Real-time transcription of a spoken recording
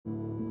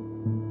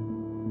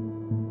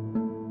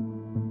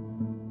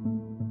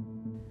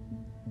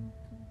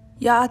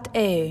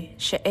Yaat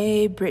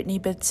she Brittany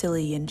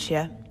Betsili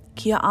Inchia,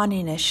 Kia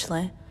Ani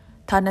Nishle,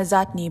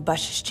 Tanazatni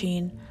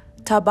Bashichin,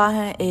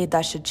 Tabaha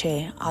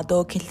Dashache,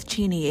 Ado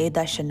Kilchini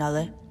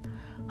Dashanale.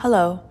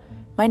 Hello,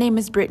 my name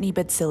is Brittany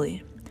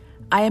Betsili.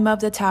 I am of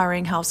the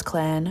Towering House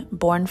clan,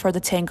 born for the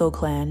Tango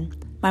clan.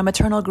 My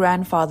maternal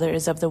grandfather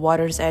is of the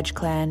Water's Edge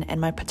clan, and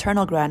my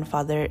paternal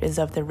grandfather is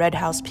of the Red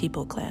House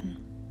People clan.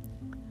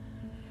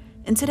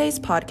 In today's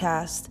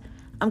podcast,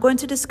 I'm going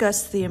to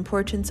discuss the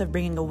importance of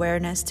bringing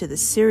awareness to the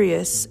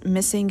serious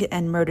missing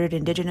and murdered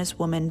Indigenous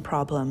woman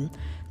problem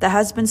that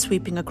has been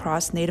sweeping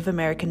across Native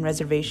American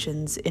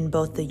reservations in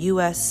both the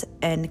U.S.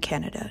 and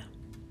Canada.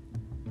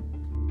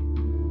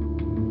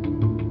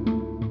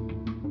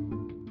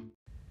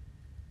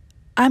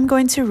 I'm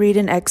going to read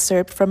an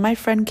excerpt from my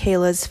friend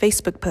Kayla's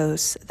Facebook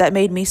post that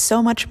made me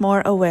so much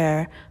more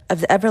aware of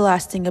the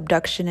everlasting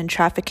abduction and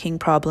trafficking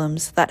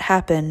problems that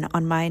happen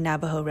on my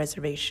Navajo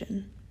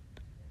reservation.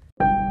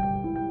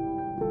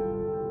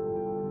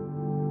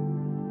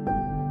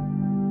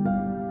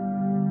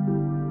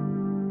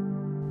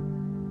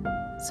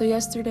 So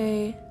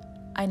yesterday,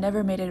 I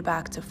never made it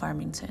back to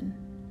Farmington.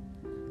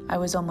 I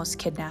was almost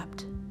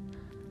kidnapped.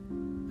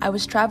 I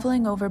was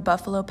traveling over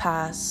Buffalo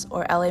Pass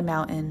or LA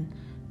Mountain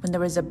when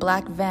there was a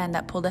black van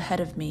that pulled ahead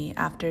of me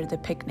after the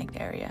picnic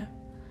area.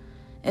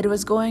 It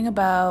was going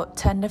about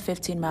 10 to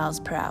 15 miles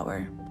per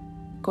hour.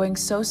 Going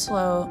so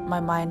slow, my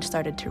mind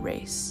started to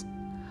race.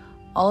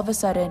 All of a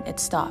sudden, it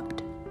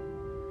stopped.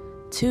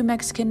 Two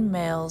Mexican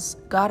males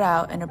got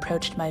out and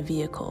approached my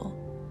vehicle.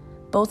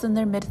 Both in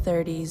their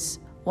mid-30s,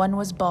 one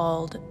was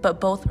bald, but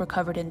both were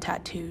covered in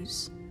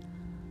tattoos.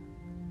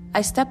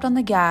 I stepped on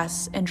the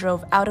gas and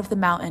drove out of the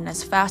mountain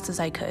as fast as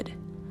I could.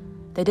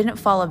 They didn't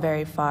follow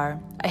very far.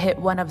 I hit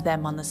one of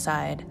them on the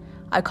side.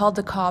 I called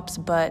the cops,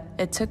 but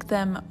it took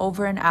them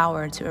over an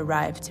hour to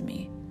arrive to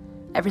me.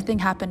 Everything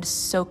happened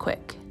so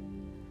quick.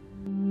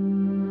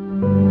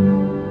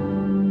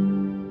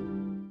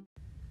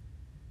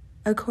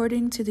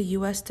 According to the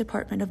U.S.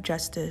 Department of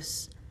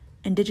Justice,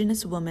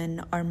 Indigenous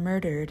women are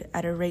murdered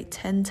at a rate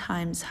 10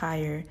 times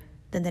higher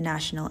than the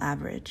national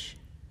average.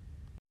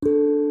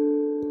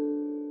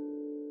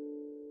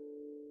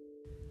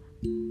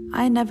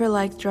 I never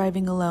liked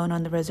driving alone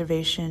on the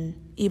reservation,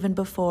 even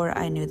before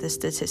I knew the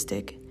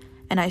statistic,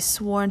 and I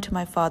swore to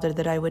my father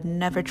that I would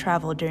never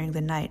travel during the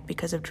night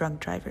because of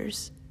drunk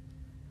drivers.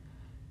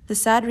 The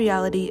sad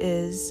reality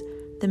is,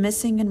 the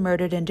missing and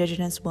murdered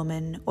Indigenous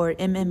woman, or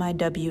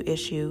MMIW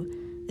issue,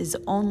 is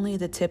only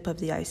the tip of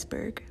the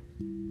iceberg.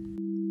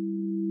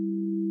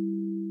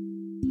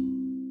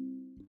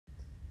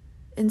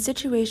 In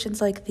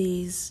situations like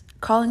these,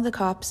 calling the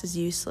cops is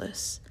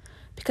useless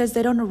because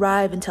they don't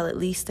arrive until at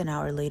least an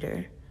hour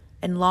later,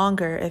 and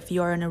longer if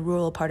you are in a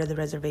rural part of the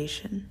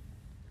reservation.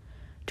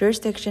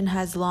 Jurisdiction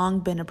has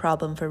long been a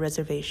problem for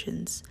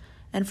reservations,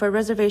 and for a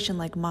reservation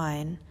like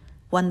mine,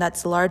 one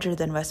that's larger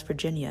than West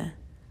Virginia,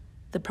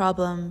 the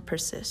problem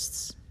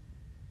persists.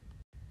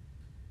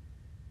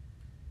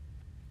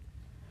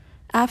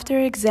 After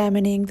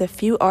examining the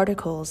few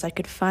articles I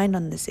could find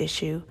on this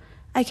issue,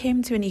 I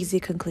came to an easy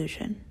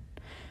conclusion.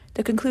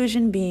 The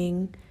conclusion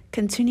being,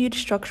 continued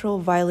structural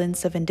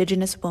violence of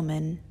Indigenous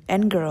women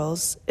and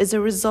girls is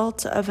a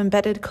result of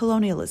embedded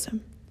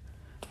colonialism.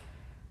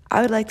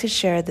 I would like to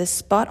share this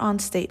spot-on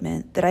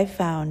statement that I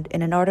found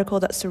in an article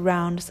that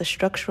surrounds the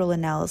structural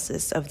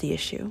analysis of the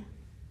issue.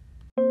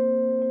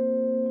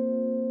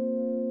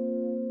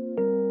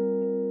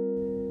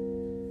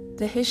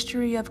 The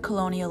history of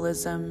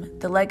colonialism,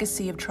 the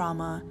legacy of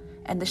trauma,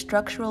 and the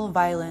structural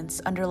violence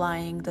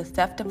underlying the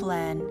theft of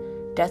land,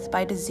 death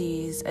by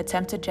disease,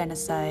 attempted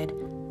genocide,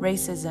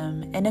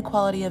 racism,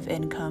 inequality of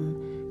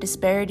income,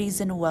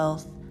 disparities in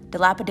wealth,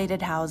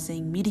 dilapidated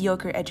housing,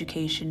 mediocre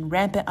education,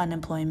 rampant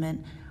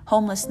unemployment,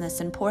 homelessness,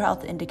 and poor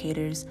health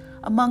indicators,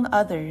 among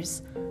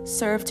others,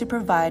 serve to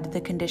provide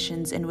the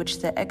conditions in which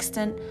the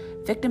extant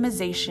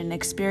victimization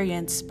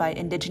experienced by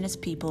Indigenous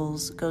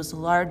peoples goes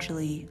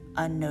largely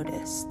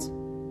unnoticed.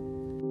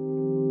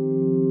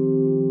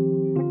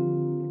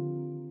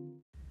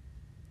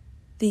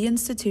 The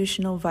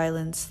institutional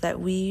violence that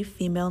we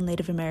female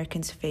Native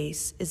Americans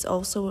face is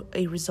also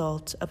a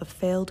result of a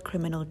failed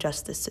criminal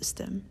justice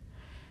system,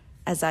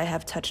 as I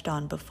have touched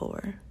on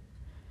before.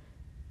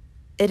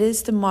 It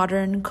is the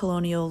modern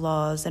colonial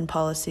laws and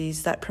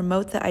policies that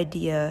promote the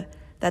idea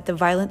that the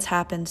violence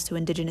happens to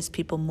Indigenous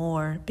people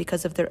more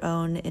because of their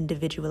own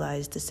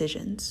individualized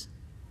decisions.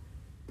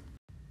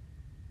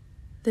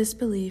 This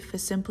belief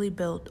is simply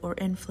built or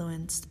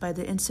influenced by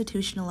the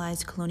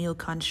institutionalized colonial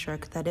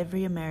construct that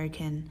every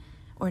American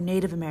or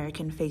Native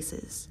American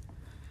faces.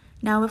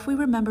 Now, if we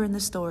remember in the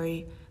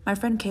story, my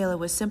friend Kayla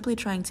was simply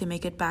trying to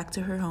make it back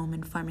to her home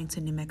in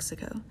Farmington, New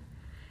Mexico.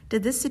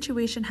 Did this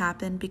situation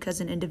happen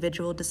because an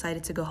individual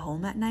decided to go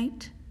home at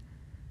night?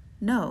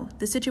 No,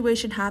 the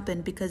situation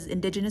happened because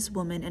Indigenous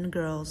women and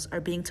girls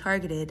are being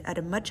targeted at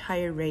a much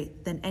higher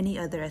rate than any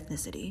other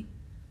ethnicity.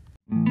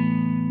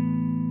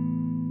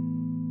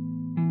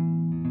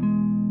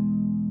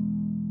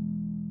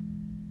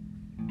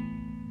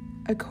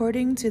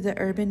 According to the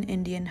Urban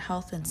Indian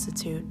Health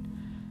Institute,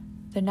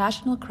 the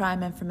National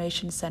Crime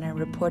Information Center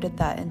reported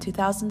that in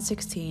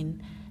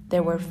 2016,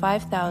 there were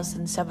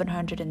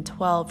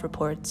 5,712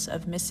 reports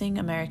of missing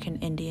American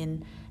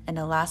Indian and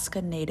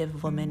Alaska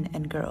Native women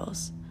and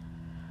girls,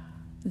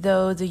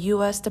 though the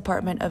U.S.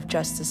 Department of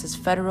Justice's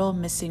Federal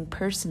Missing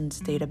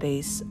Persons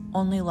database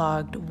only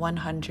logged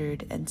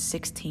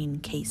 116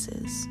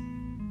 cases.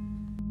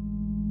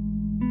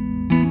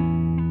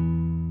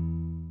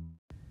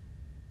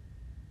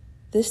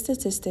 This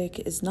statistic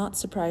is not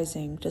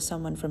surprising to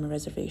someone from a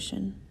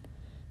reservation.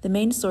 The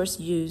main source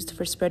used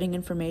for spreading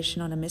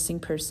information on a missing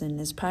person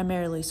is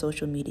primarily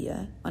social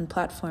media, on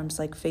platforms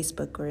like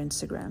Facebook or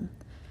Instagram.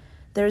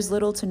 There is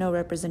little to no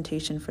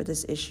representation for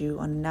this issue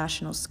on a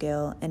national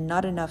scale and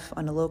not enough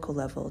on a local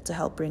level to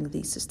help bring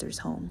these sisters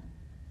home.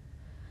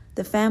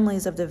 The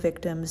families of the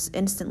victims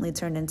instantly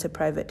turn into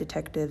private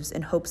detectives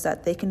in hopes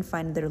that they can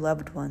find their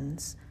loved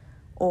ones,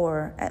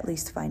 or at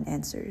least find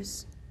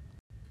answers.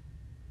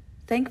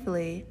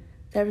 Thankfully,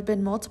 there have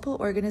been multiple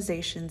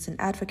organizations and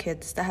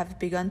advocates that have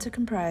begun to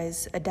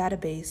comprise a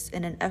database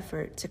in an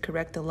effort to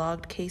correct the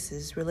logged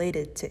cases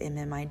related to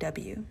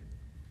MMIW.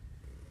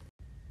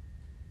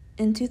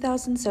 In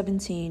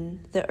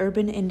 2017, the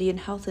Urban Indian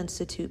Health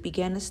Institute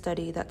began a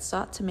study that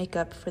sought to make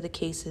up for the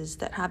cases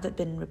that haven't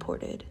been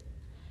reported.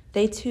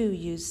 They too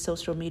used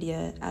social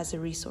media as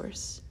a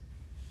resource.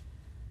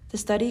 The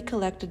study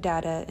collected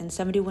data in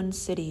 71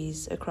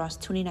 cities across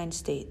 29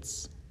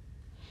 states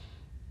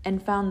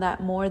and found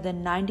that more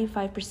than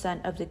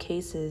 95% of the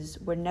cases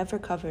were never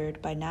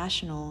covered by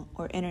national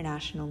or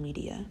international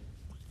media.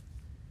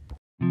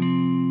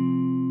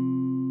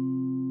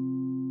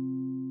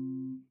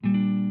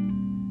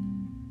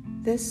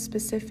 This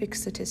specific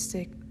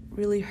statistic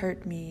really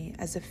hurt me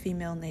as a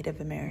female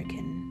Native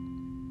American.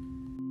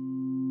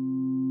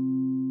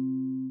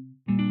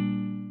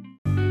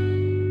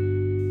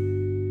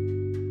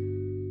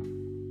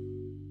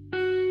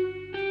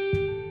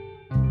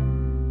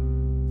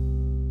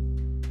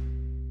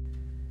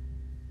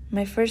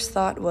 My first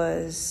thought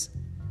was,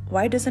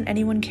 why doesn't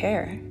anyone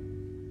care?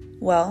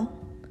 Well,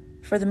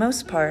 for the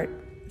most part,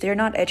 they're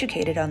not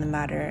educated on the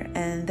matter,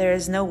 and there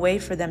is no way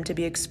for them to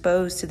be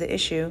exposed to the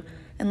issue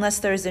unless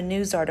there is a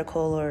news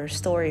article or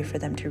story for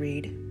them to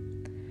read.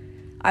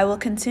 I will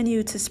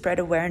continue to spread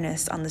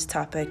awareness on this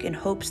topic in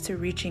hopes to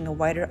reaching a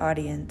wider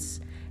audience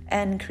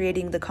and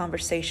creating the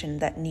conversation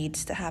that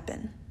needs to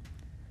happen.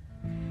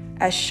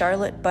 As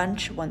Charlotte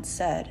Bunch once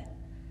said,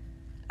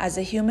 as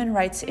a human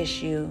rights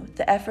issue,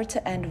 the effort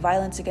to end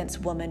violence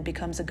against women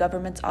becomes a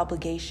government's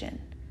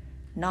obligation,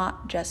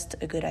 not just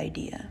a good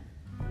idea.